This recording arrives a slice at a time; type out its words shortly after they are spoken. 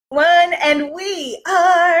And we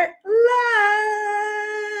are live.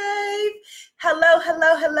 Hello,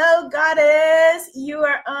 hello, hello, Goddess. You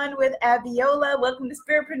are on with Abiola. Welcome to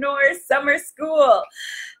Spiritpreneur Summer School,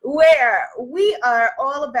 where we are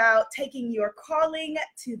all about taking your calling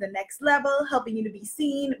to the next level, helping you to be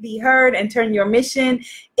seen, be heard, and turn your mission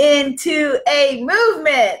into a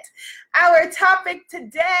movement. Our topic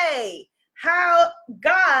today: how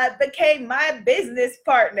God became my business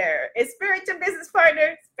partner. Is Spirit your business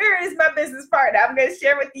partner? Spirit is my business partner. I'm going to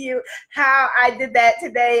share with you how I did that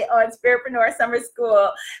today on Spiritpreneur Summer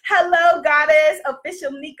School. Hello, Goddess.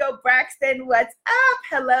 Official Nico Braxton. What's up?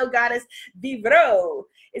 Hello, Goddess Viro.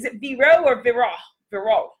 Is it Viro or Viro?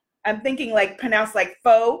 Viro. I'm thinking like pronounced like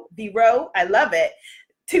faux. Viro. I love it.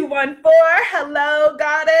 214, hello,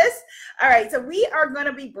 Goddess. All right, so we are going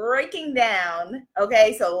to be breaking down,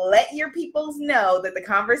 okay? So let your peoples know that the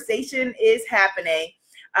conversation is happening.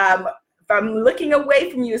 If I'm looking away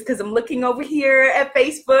from you, it's because I'm looking over here at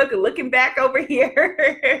Facebook and looking back over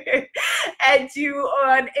here at you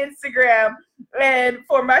on Instagram. And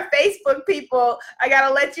for my Facebook people, I got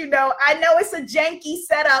to let you know, I know it's a janky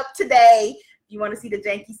setup today. You want to see the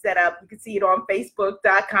janky setup, you can see it on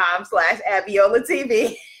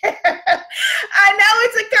facebook.com/AbiolaTV. I know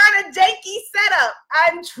it's a kind of janky setup.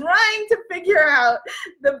 I'm trying to figure out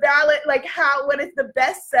the ballot, like what is the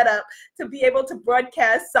best setup to be able to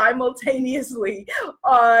broadcast simultaneously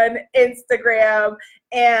on Instagram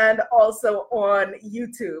and also on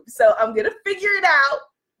YouTube. So I'm going to figure it out.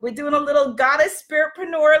 We're doing a little Goddess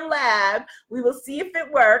Spiritpreneur lab. We will see if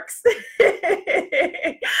it works.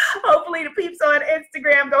 Hopefully the peeps on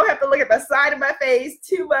Instagram don't have to look at the side of my face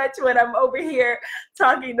too much when I'm over here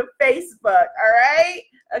talking to Facebook, all right?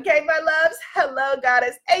 Okay, my loves. Hello,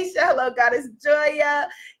 Goddess Aisha. Hello, Goddess Joya.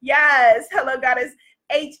 Yes, hello, Goddess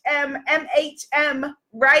HMMHM,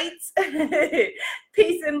 right?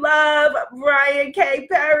 Peace and love, Brian K.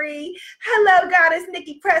 Perry. Hello, Goddess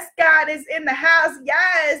Nikki Prescott is in the house.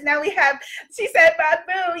 Yes, now we have, she said,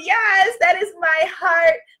 Babu. Yes, that is my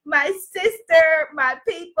heart, my sister, my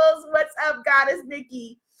peoples. What's up, Goddess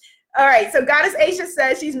Nikki? All right, so Goddess Aisha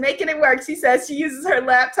says she's making it work. She says she uses her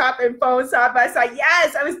laptop and phone side by side.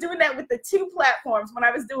 Yes, I was doing that with the two platforms when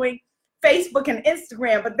I was doing Facebook and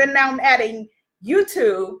Instagram, but then now I'm adding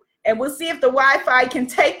YouTube, and we'll see if the Wi-Fi can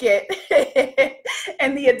take it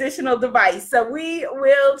and the additional device. So we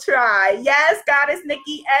will try. Yes, Goddess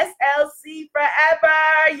Nikki, SLC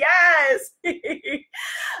forever. Yes. All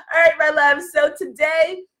right, my love. So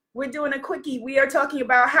today we're doing a quickie. We are talking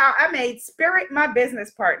about how I made Spirit my business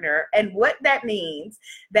partner and what that means,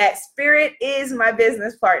 that Spirit is my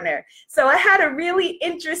business partner. So I had a really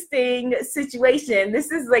interesting situation. This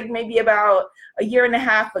is like maybe about a year and a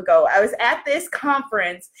half ago. I was at this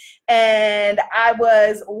conference and I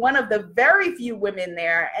was one of the very few women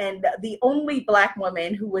there and the only Black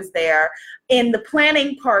woman who was there in the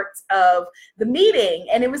planning parts of the meeting.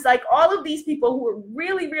 And it was like all of these people who were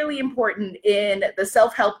really, really important in the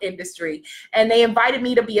self-help industry. And they invited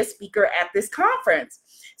me to be a speaker at this conference.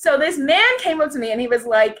 So this man came up to me and he was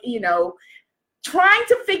like, you know, trying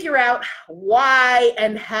to figure out why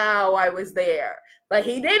and how I was there. But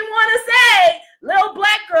he didn't want to say, little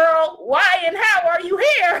Black girl, why and how are you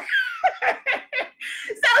here?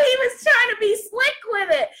 So he was trying to be slick with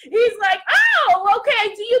it. He's like, oh,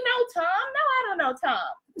 okay, do you know Tom? No, I don't know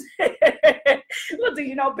Tom. Well, do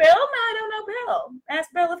you know Bill? No, I don't know Bill. Ask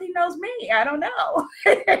Bill if he knows me. I don't know.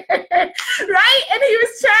 Right? And he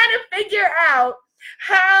was trying to figure out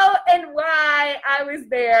how and why I was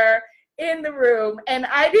there in the room, and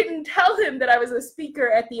I didn't tell him that I was a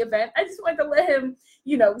speaker at the event. I just wanted to let him,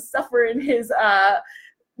 you know, suffer in his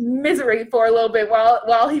misery for a little bit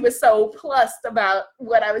while he was so plussed about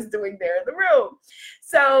what I was doing there in the room.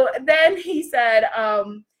 So then he said,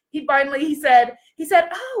 he said,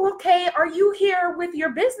 oh, okay, are you here with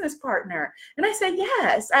your business partner? And I said,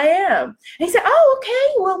 yes, I am. And he said, oh,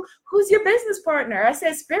 okay, well, who's your business partner? I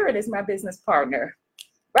said, Spirit is my business partner.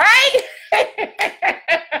 Right?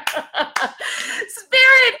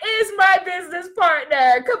 Spirit is my business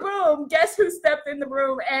partner. Kaboom. Guess who stepped in the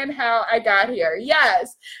room and how I got here?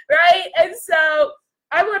 Yes. Right? And so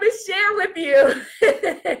I want to share with you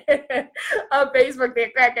on Facebook,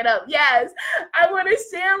 they're cracking up. Yes, I want to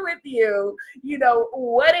share with you, you know,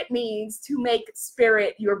 what it means to make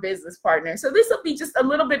Spirit your business partner. So this will be just a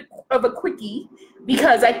little bit of a quickie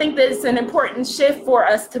because I think that it's an important shift for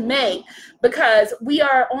us to make because we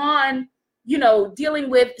are on dealing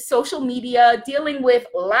with social media, dealing with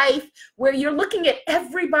life, where you're looking at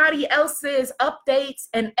everybody else's updates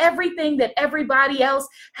and everything that everybody else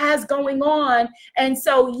has going on. And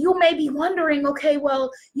so you may be wondering, okay,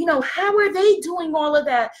 well, how are they doing all of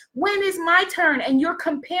that? When is my turn? And you're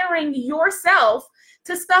comparing yourself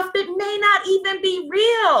to stuff that may not even be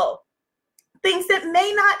real, things that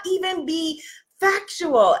may not even be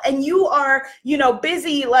factual. And you are,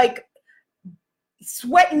 busy like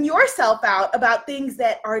sweating yourself out about things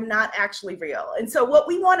that are not actually real. And so what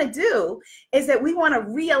we want to do is that we want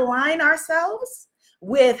to realign ourselves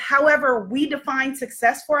with however we define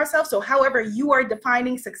success for ourselves. So however you are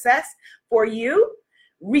defining success for you,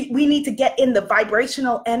 we need to get in the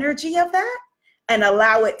vibrational energy of that and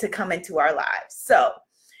allow it to come into our lives. So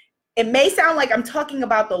it may sound like I'm talking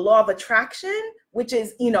about the law of attraction, which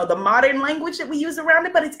is, the modern language that we use around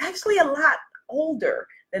it, but it's actually a lot older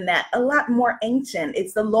than that, a lot more ancient.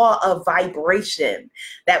 It's the law of vibration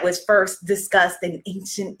that was first discussed in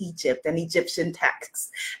ancient Egypt and Egyptian texts.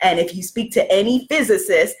 And if you speak to any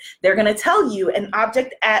physicist, they're going to tell you an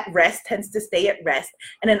object at rest tends to stay at rest,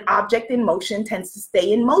 and an object in motion tends to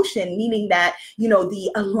stay in motion, meaning that,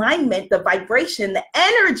 the alignment, the vibration, the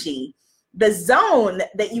energy, the zone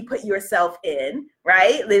that you put yourself in,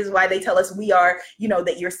 right? This is why they tell us we are,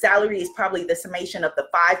 that your salary is probably the summation of the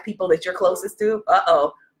 5 people that you're closest to.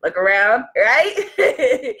 Look around, right?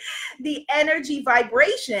 The energy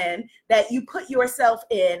vibration that you put yourself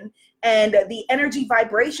in and the energy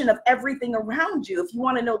vibration of everything around you. If you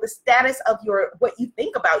want to know the status of what you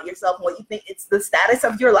think about yourself and what you think, it's the status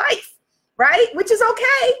of your life, right? Which is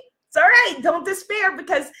okay. It's all right. Don't despair,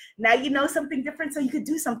 because now you know something different, so you could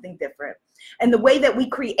do something different. And the way that we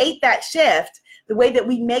create that shift, the way that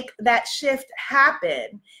we make that shift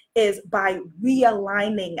happen is by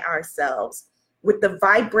realigning ourselves with the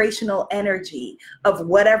vibrational energy of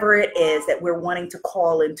whatever it is that we're wanting to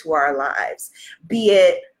call into our lives, be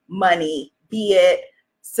it money, be it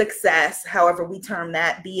success, however we term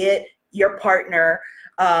that, be it your partner,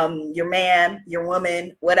 your man, your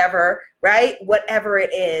woman, whatever, right? Whatever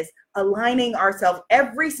it is, aligning ourselves,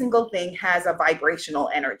 every single thing has a vibrational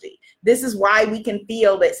energy. This is why we can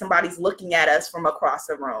feel that somebody's looking at us from across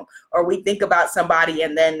the room, or we think about somebody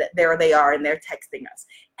and then there they are and they're texting us.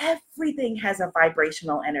 Everything has a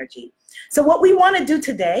vibrational energy. So what we want to do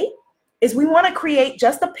today is we want to create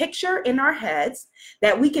just a picture in our heads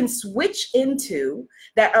that we can switch into,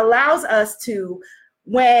 that allows us to,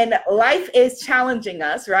 when life is challenging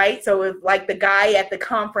us, right? So if, like the guy at the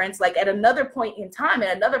conference, like at another point in time,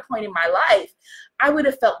 at another point in my life, I would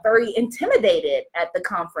have felt very intimidated at the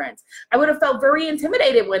conference. I would have felt very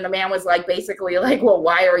intimidated when the man was like, basically like, well,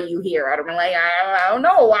 why are you here? I'd have been like, I don't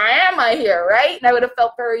know, why am I here, right? And I would have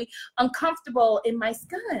felt very uncomfortable in my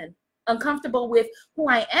skin, uncomfortable with who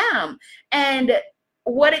I am. And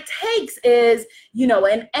what it takes is,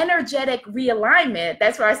 an energetic realignment.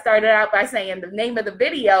 That's where I started out by saying the name of the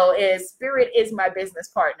video is Spirit is My Business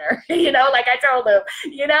Partner. Like I told them,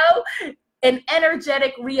 an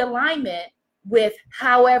energetic realignment with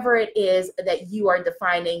however it is that you are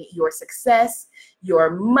defining your success, your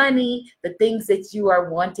money, the things that you are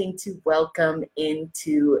wanting to welcome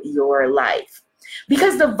into your life.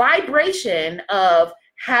 Because the vibration of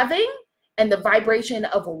having and the vibration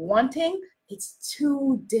of wanting, it's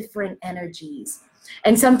 2 different energies.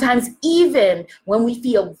 And sometimes even when we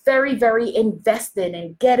feel very, very invested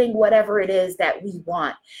in getting whatever it is that we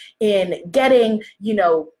want, in getting,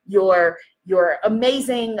 your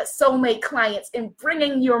amazing soulmate clients, in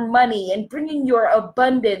bringing your money and bringing your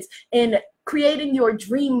abundance, in creating your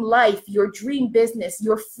dream life, your dream business,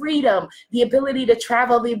 your freedom, the ability to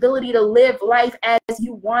travel, the ability to live life as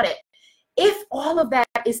you want it. If all of that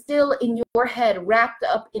is still in your head, wrapped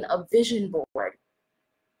up in a vision board,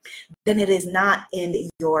 then it is not in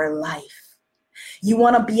your life. You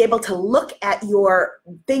want to be able to look at your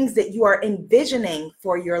things that you are envisioning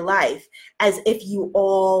for your life as if you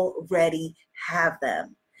already have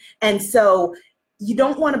them. And so you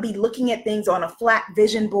don't want to be looking at things on a flat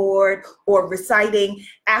vision board or reciting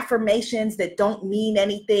affirmations that don't mean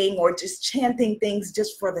anything or just chanting things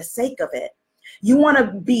just for the sake of it. You want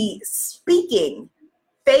to be speaking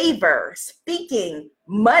favor, speaking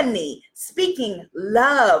money, speaking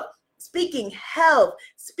love, speaking health,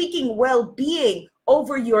 speaking well-being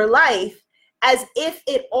over your life as if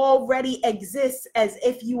it already exists, as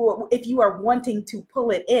if you are wanting to pull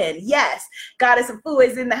it in. Yes, Goddess Afua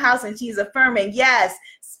is in the house and she's affirming, yes,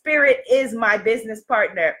 Spirit is my business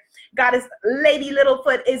partner. Goddess Lady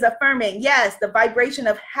Littlefoot is affirming, yes, the vibration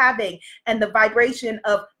of having and the vibration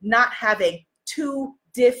of not having, 2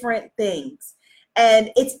 different things. And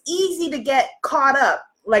it's easy to get caught up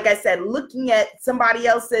like I said, looking at somebody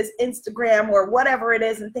else's Instagram or whatever it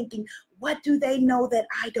is and thinking, what do they know that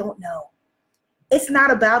I don't know? It's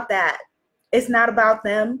not about that. It's not about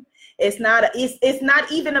them. It's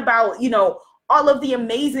not even about, all of the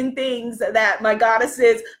amazing things that my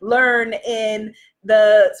goddesses learn in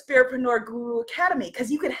the Spiritpreneur Guru Academy, because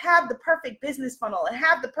you could have the perfect business funnel and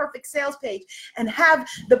have the perfect sales page and have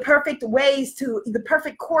the perfect the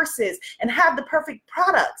perfect courses and have the perfect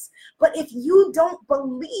products. But if you don't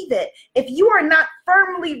believe it, if you are not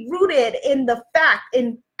firmly rooted in the fact,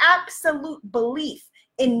 in absolute belief,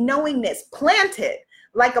 in knowingness, planted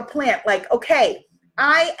like a plant, like, okay,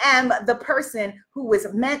 I am the person who was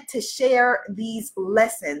meant to share these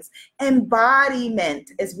lessons. Embodiment,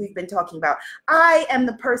 as we've been talking about. I am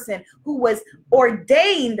the person who was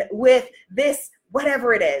ordained with this,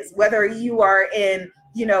 whatever it is, whether you are in,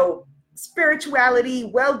 spirituality,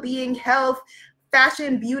 well-being, health,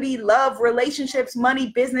 fashion, beauty, love, relationships,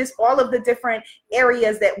 money, business, all of the different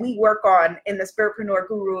areas that we work on in the Spiritpreneur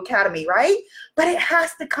Guru Academy, right? But it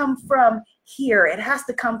has to come from here. It has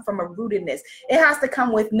to come from a rootedness. It has to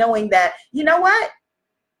come with knowing that, you know what?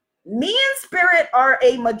 Me and spirit are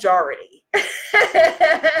a majority.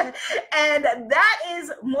 And that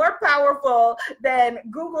is more powerful than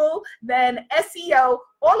Google, than SEO.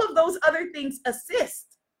 All of those other things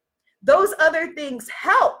assist. Those other things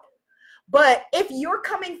help. But if you're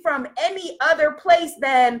coming from any other place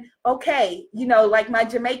than, okay, like my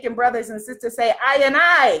Jamaican brothers and sisters say, I and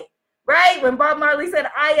I, right? When Bob Marley said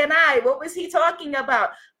I and I, what was he talking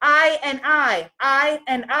about? I and I,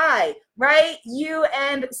 right? You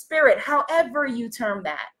and spirit, however you term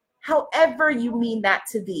that, however you mean that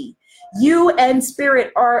to be. You and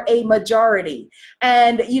spirit are a majority.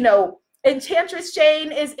 And, Enchantress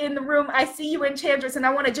Jane is in the room. I see you, Enchantress, and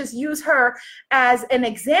I want to just use her as an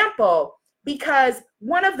example, because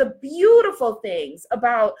one of the beautiful things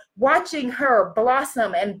about watching her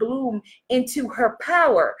blossom and bloom into her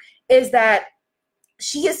power is that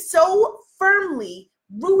she is so firmly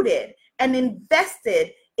rooted and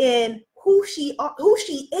invested in who she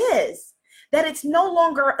is, that it's no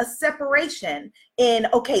longer a separation in,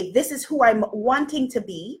 okay, this is who I'm wanting to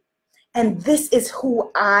be, and this is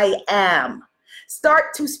who I am.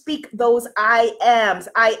 Start to speak those I ams.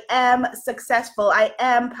 I am successful. I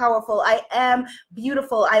am powerful. I am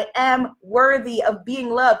beautiful. I am worthy of being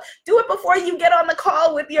loved. Do it before you get on the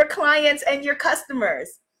call with your clients and your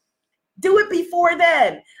customers. Do it before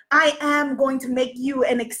then. I am going to make you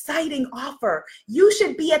an exciting offer. You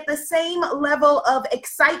should be at the same level of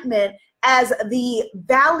excitement as the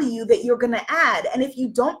value that you're going to add. And if you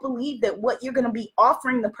don't believe that what you're going to be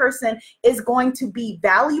offering the person is going to be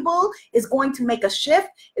valuable, is going to make a shift,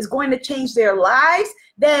 is going to change their lives,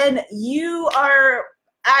 then you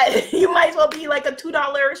might as well be like a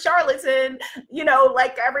 $2 charlatan,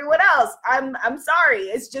 like everyone else. I'm sorry.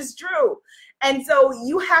 It's just true. And so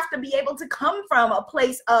you have to be able to come from a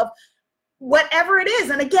place of whatever it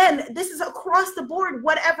is. And again, this is across the board,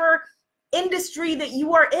 whatever industry that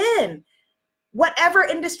you are in. Whatever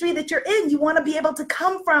industry that you're in, you want to be able to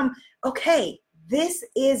come from, okay, this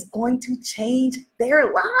is going to change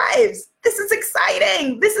their lives. This is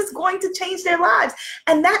exciting. This is going to change their lives.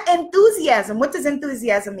 And that enthusiasm, what does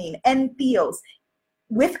enthusiasm mean? Entheos,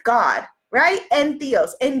 with God, right?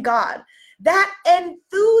 Entheos, in God. That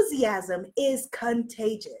enthusiasm is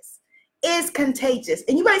contagious,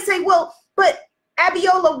 And you might say, well, but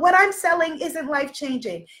Abiola, what I'm selling isn't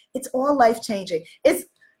life-changing. It's all life-changing.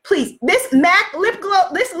 Please, this MAC lip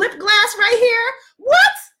gloss right here,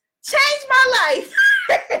 what? Changed my life.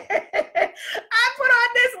 I put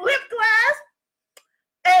on this lip gloss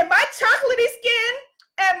and my chocolatey skin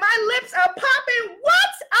and my lips are popping. What?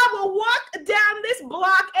 I will walk down this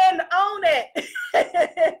block and own it.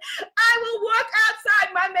 I will walk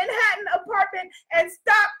outside my Manhattan apartment and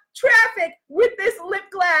stop traffic with this lip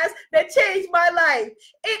gloss that changed my life.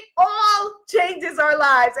 It all changes our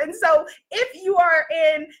lives. And so if you are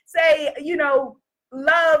in, say,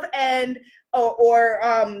 love and or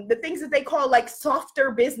the things that they call like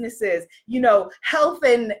softer businesses, health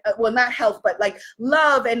and, well, not health, but like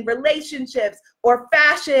love and relationships, or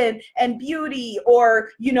fashion and beauty, or,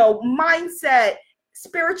 mindset,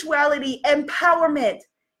 spirituality, empowerment,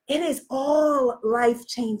 it is all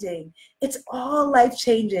life-changing. It's all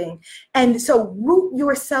life-changing. And so root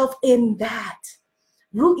yourself in that.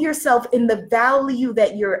 Root yourself in the value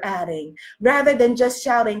that you're adding, rather than just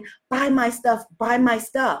shouting, buy my stuff, buy my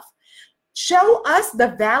stuff. Show us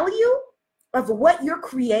the value of what you're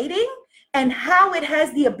creating and how it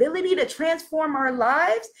has the ability to transform our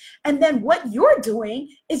lives. And then what you're doing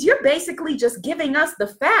is you're basically just giving us the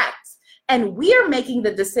facts, and we're making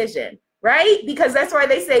the decision. right? Because that's why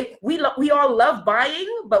they say we all love buying,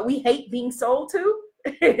 but we hate being sold to.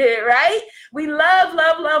 Right? We love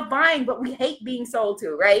buying, but we hate being sold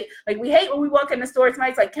to, right? Like we hate when we walk in the store,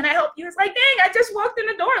 somebody's like, can I help you? It's like, dang, I just walked in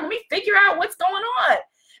the door. Let me figure out what's going on.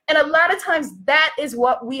 And a lot of times that is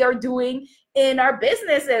what we are doing in our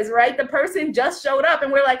businesses, right? The person just showed up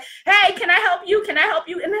and we're like, hey, can I help you? Can I help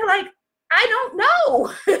you? And they're like, I don't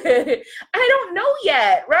know. I don't know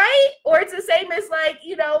yet, right? Or it's the same as like,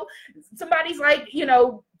 somebody's like,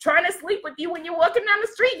 trying to sleep with you when you're walking down the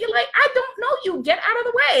street. You're like, I don't know you. Get out of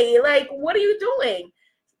the way. Like, what are you doing?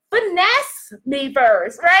 Finesse me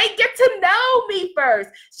first, right? Get to know me first.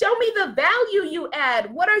 Show me the value you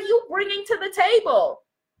add. What are you bringing to the table?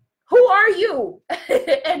 Who are you?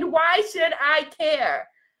 And why should I care?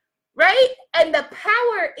 Right? And the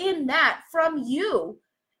power in that from you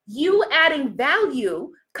adding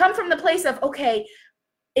value come from the place of, okay,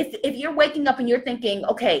 if you're waking up and you're thinking,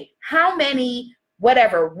 okay, how many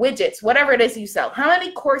whatever widgets, whatever it is you sell, how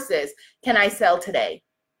many courses can I sell today?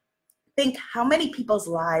 Think, how many people's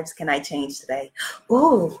lives can I change today?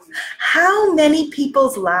 Oh, how many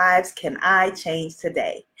people's lives can I change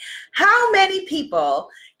today? How many people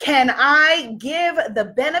can I give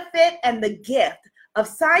the benefit and the gift of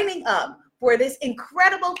signing up for this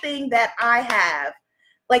incredible thing that I have?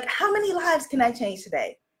 Like, how many lives can I change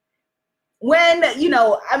today? When,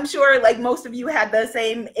 I'm sure like most of you had the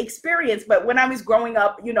same experience, but when I was growing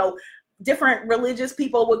up, different religious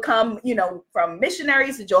people would come, from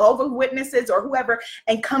missionaries to Jehovah's Witnesses or whoever,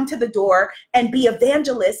 and come to the door and be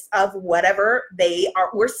evangelists of whatever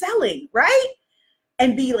were selling, right?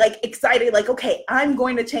 And be like excited, like, okay, I'm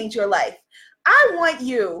going to change your life. I want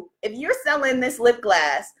you, if you're selling this lip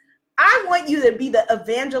gloss, I want you to be the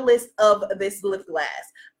evangelist of this lip gloss.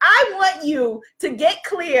 I want you to get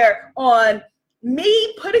clear on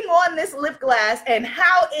me putting on this lip gloss and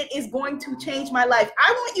how it is going to change my life.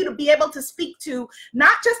 I want you to be able to speak to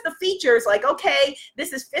not just the features, like, okay,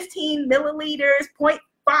 this is 15 milliliters,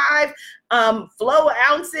 0.5 flow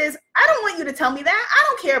ounces. I don't want you to tell me that. I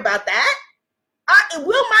don't care about that.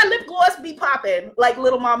 Will my lip gloss be popping, like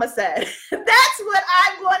Little Mama said? That's what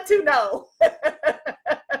I want to know.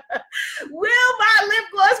 Will my lip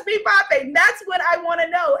gloss be popping? That's what I want to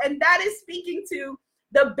know. And that is speaking to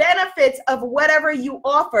the benefits of whatever you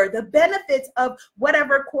offer, the benefits of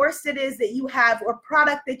whatever course it is that you have or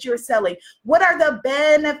product that you're selling. What are the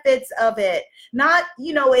benefits of it? Not,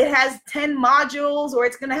 it has 10 modules or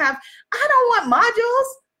it's going to have, I don't want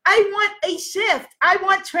modules. I want a shift. I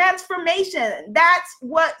want transformation. That's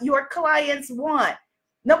what your clients want.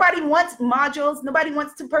 Nobody wants modules. Nobody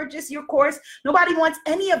wants to purchase your course. Nobody wants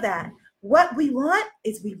any of that. What we want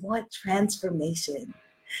is we want transformation.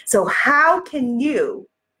 So how can you,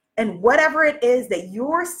 and whatever it is that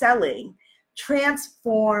you're selling,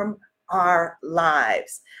 transform our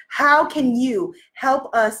lives? How can you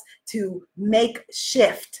help us to make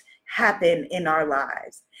shift happen in our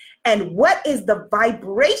lives? And what is the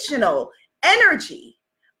vibrational energy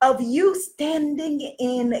of you standing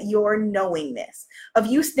in your knowingness, of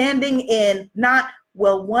you standing in not,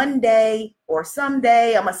 well, one day or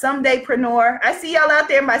someday, I'm a somedaypreneur. I see y'all out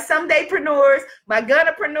there, my somedaypreneurs, my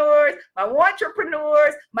gonapreneurs, my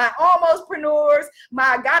wantrepreneurs, my almostpreneurs,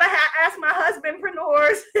 my gotta ask my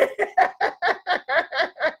husbandpreneurs,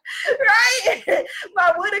 right?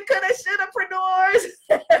 My woulda, coulda, shoulda-preneurs.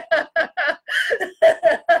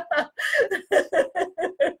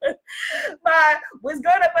 My was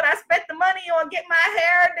gonna, but I spent the money on get my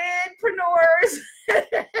hair did preneurs.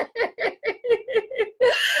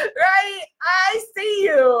 Right? I see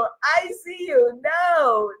you.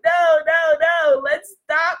 No. Let's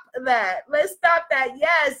stop that.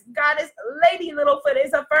 Yes, Goddess Lady Littlefoot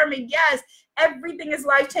is affirming. Yes, everything is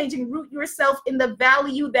life-changing. Root yourself in the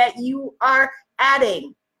value that you are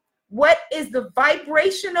adding. What is the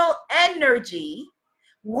vibrational energy?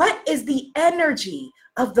 What is the energy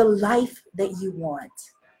of the life that you want?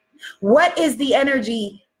 What is the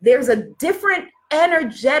energy? There's a different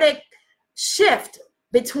energetic shift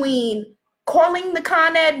between calling the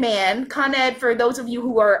Con Ed man. Con Ed, for those of you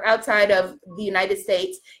who are outside of the United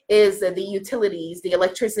States, is the utilities, the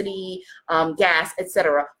electricity, gas,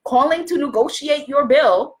 etc. Calling to negotiate your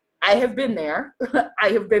bill. I have been there.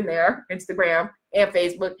 Instagram and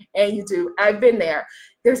Facebook and YouTube. I've been there.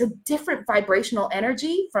 There's a different vibrational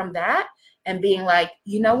energy from that and being like,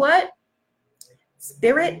 you know what?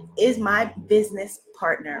 Spirit is my business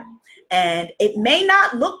partner. And it may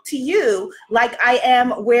not look to you like I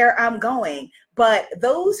am where I'm going, But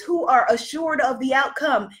those who are assured of the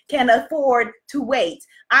outcome can afford to wait.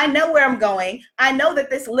 I know where I'm going. I know that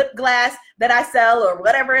this lip gloss that I sell or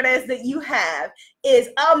whatever it is that you have is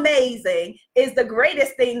amazing, is the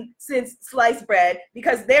greatest thing since sliced bread,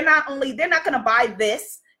 because they're not going to buy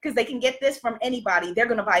this because they can get this from anybody. They're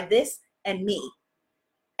going to buy this and me.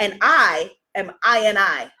 And I am I and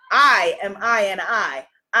I. I am I and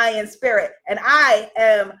I in spirit. And I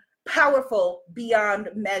am powerful beyond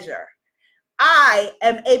measure. I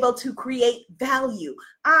am able to create value.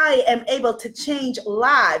 I am able to change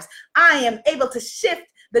lives. I am able to shift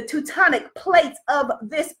the tectonic plates of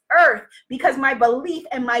this earth because my belief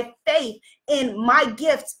and my faith in my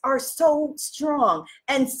gifts are so strong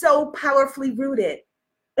and so powerfully rooted.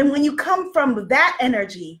 And when you come from that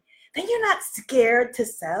energy, then you're not scared to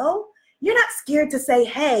sell. You're not scared to say,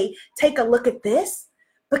 hey, take a look at this.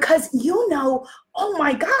 Because you know, oh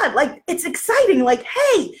my God, like it's exciting. Like,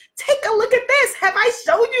 hey, take a look at this. Have I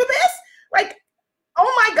showed you this? Like,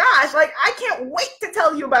 oh my gosh, like I can't wait to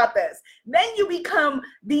tell you about this. Then you become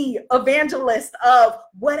the evangelist of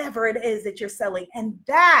whatever it is that you're selling. And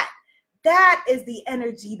that is the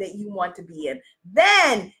energy that you want to be in.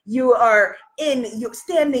 Then you're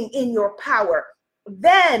standing in your power.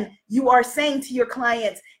 Then you are saying to your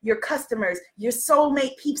clients, your customers, your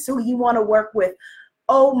soulmate peeps who you want to work with,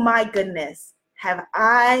 oh my goodness, have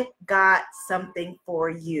I got something for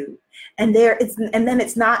you? And then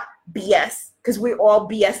it's not BS, because we're all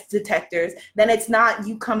BS detectors. Then it's not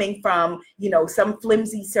you coming from, some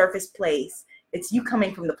flimsy surface place. It's you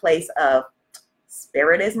coming from the place of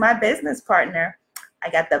Spirit is my business partner. I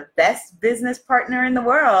got the best business partner in the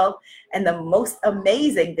world and the most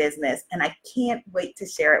amazing business. And I can't wait to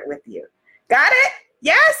share it with you. Got it?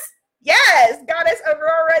 Yes? Yes, Goddess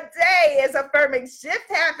Aurora Day is affirming shift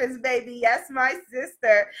happens, baby. Yes, my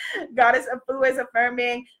sister. Goddess Afu is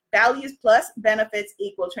affirming values plus benefits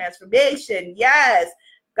equal transformation. Yes.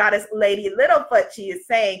 Goddess Lady Littlefoot, she is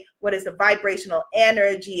saying, what is the vibrational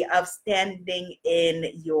energy of standing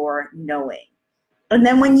in your knowing? And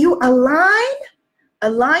then when you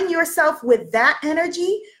align yourself with that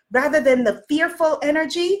energy, rather than the fearful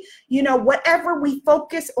energy, whatever we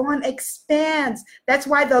focus on expands. That's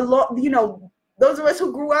why those of us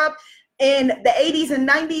who grew up in the 80s and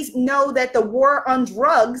 90s know that the war on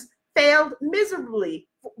drugs failed miserably.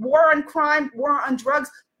 War on crime, war on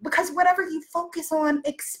drugs, because whatever you focus on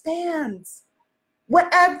expands.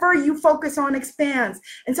 Whatever you focus on expands.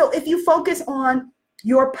 And so if you focus on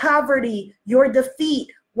your poverty, your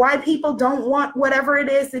defeat, why people don't want whatever it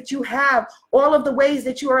is that you have, all of the ways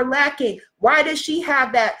that you are lacking. Why does she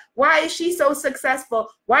have that? Why is she so successful?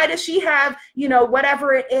 Why does she have,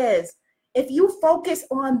 whatever it is? If you focus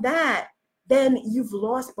on that, then you've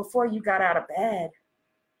lost before you got out of bed.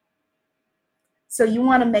 So you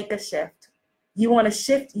want to make a shift. You want to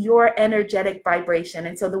shift your energetic vibration.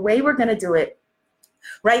 And so the way we're going to do it,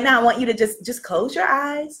 right now, I want you to just close your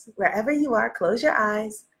eyes. Wherever you are, close your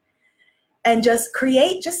eyes. And just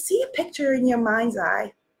see a picture in your mind's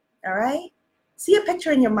eye, all right? See a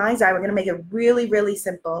picture in your mind's eye. We're going to make it really, really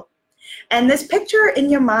simple. And this picture in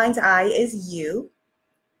your mind's eye is you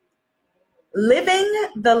living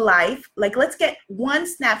the life. Like, let's get one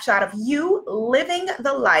snapshot of you living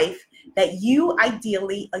the life that you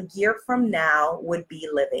ideally a year from now would be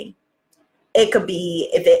living. It could be,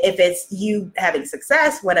 if it's you having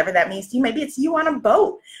success, whatever that means to you. Maybe it's you on a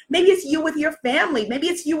boat. Maybe it's you with your family. Maybe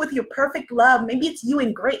it's you with your perfect love. Maybe it's you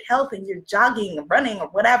in great health and you're jogging or running or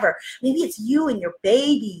whatever. Maybe it's you and your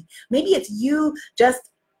baby. Maybe it's you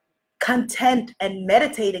just content and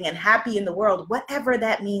meditating and happy in the world, whatever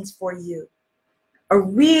that means for you. A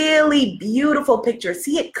really beautiful picture.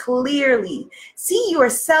 See it clearly. See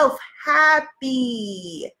yourself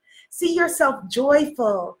happy. See yourself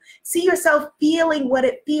joyful. See yourself feeling what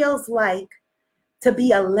it feels like to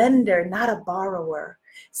be a lender, not a borrower.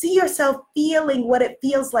 See yourself feeling what it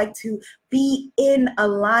feels like to be in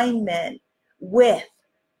alignment with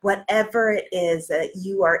whatever it is that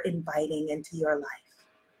you are inviting into your life.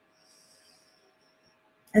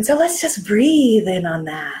 And so let's just breathe in on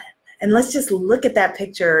that. And let's just look at that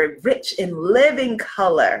picture, rich in living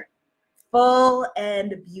color, full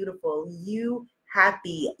and beautiful. You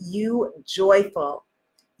happy, you joyful,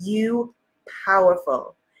 you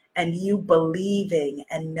powerful, and you believing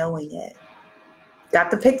and knowing it.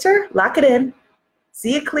 Got the picture? Lock it in.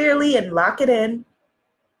 See it clearly and lock it in.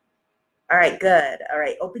 All right, good. All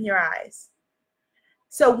right, open your eyes.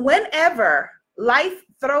 So whenever life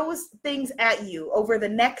throws things at you over the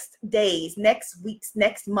next days, next weeks,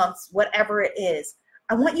 next months, whatever it is,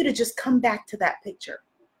 I want you to just come back to that picture.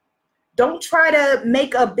 Don't try to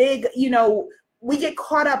make a big, we get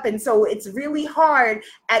caught up. And so it's really hard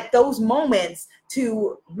at those moments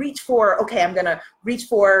to reach for, okay, I'm going to reach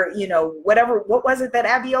for, whatever, what was it that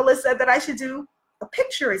Abiola said that I should do? A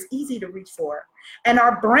picture is easy to reach for. And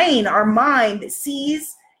our brain, our mind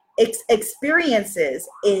sees experiences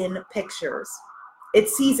in pictures. It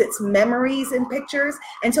sees its memories in pictures.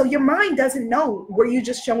 And so your mind doesn't know, were you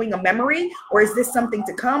just showing a memory, or is this something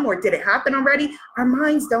to come, or did it happen already? Our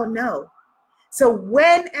minds don't know. So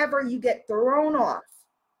whenever you get thrown off,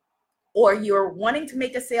 or you're wanting to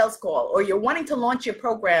make a sales call, or you're wanting to launch your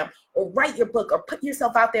program, or write your book, or put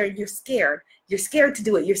yourself out there, and you're scared to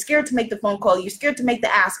do it. You're scared to make the phone call. You're scared to make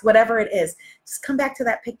the ask, whatever it is. Just come back to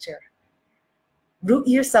that picture. Root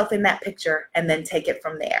yourself in that picture and then take it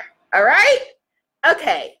from there. All right?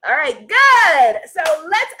 Okay. All right. Good. So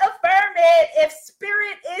let's affirm it. If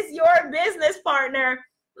Spirit is your business partner,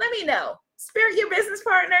 let me know. Spirit your business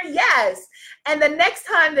partner? Yes. And the next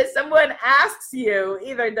time that someone asks you,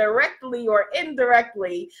 either directly or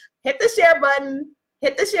indirectly, hit the share button,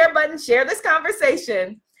 share this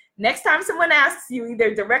conversation. Next time someone asks you,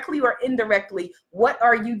 either directly or indirectly, what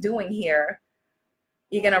are you doing here?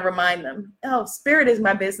 You're going to remind them, oh, Spirit is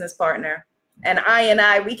my business partner. And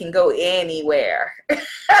we can go anywhere.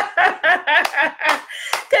 Because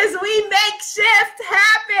we make shift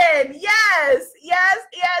happen. Yes,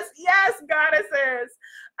 goddesses.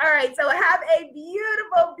 All right, so have a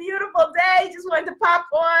beautiful, beautiful day. Just wanted to pop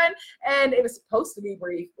on, and it was supposed to be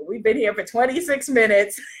brief, but we've been here for 26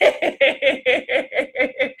 minutes. Thank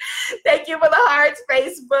you for the hearts,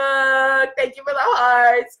 Facebook. Thank you for the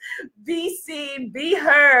hearts. Be seen, be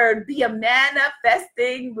heard, be a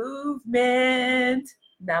manifesting movement.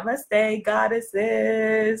 Namaste,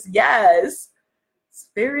 goddesses. Yes,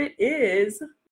 Spirit is